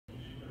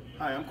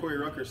Hi, I'm Corey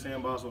Rucker,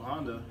 Sam Boswell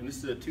Honda, and this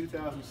is a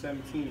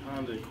 2017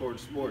 Honda Accord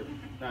Sport.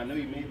 Now, I know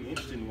you may be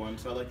interested in one,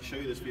 so I'd like to show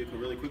you this vehicle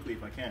really quickly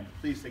if I can.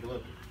 Please take a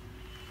look.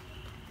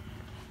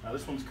 Now,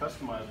 this one's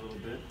customized a little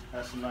bit.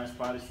 Has some nice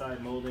body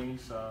side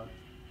moldings.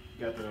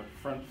 You got the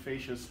front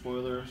fascia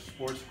spoiler,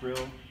 sports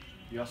grille.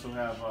 You also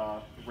have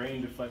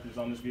rain deflectors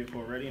on this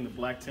vehicle already, and the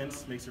black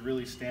tints makes it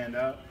really stand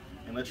out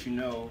and lets you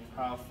know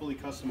how fully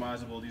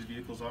customizable these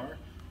vehicles are.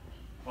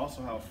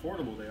 Also how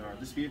affordable they are.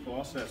 This vehicle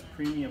also has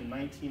premium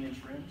 19-inch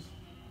rims.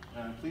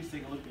 Please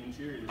take a look at the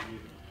interior of this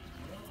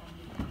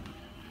vehicle.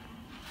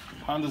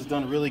 Honda's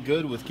done really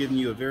good with giving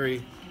you a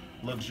very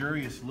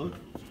luxurious look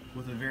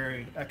with a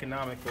very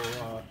economical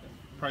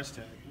price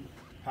tag.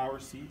 Power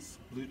seats,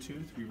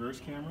 Bluetooth, reverse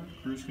camera,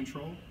 cruise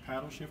control,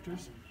 paddle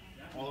shifters.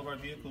 All of our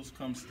vehicles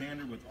come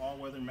standard with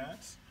all-weather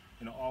mats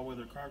and an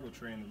all-weather cargo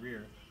tray in the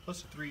rear,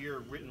 plus a 3-year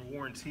written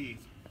warranty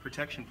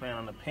protection plan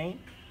on the paint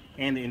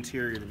and the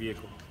interior of the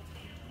vehicle.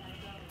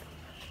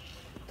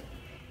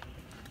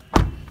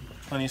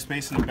 Plenty of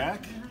space in the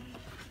back.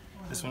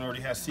 This one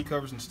already has seat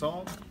covers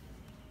installed.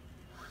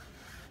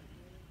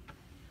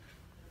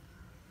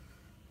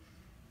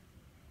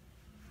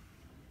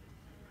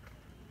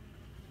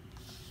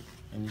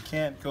 And you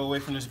can't go away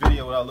from this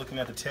video without looking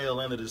at the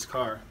tail end of this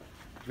car.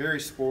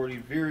 Very sporty,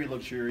 very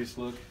luxurious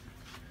look.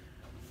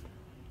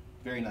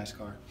 Very nice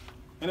car.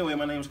 Anyway,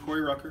 my name is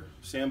Corey Rucker,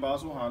 Sam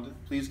Boswell Honda.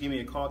 Please give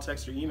me a call,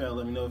 text, or email.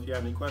 Let me know if you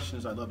have any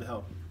questions. I'd love to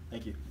help.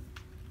 Thank you.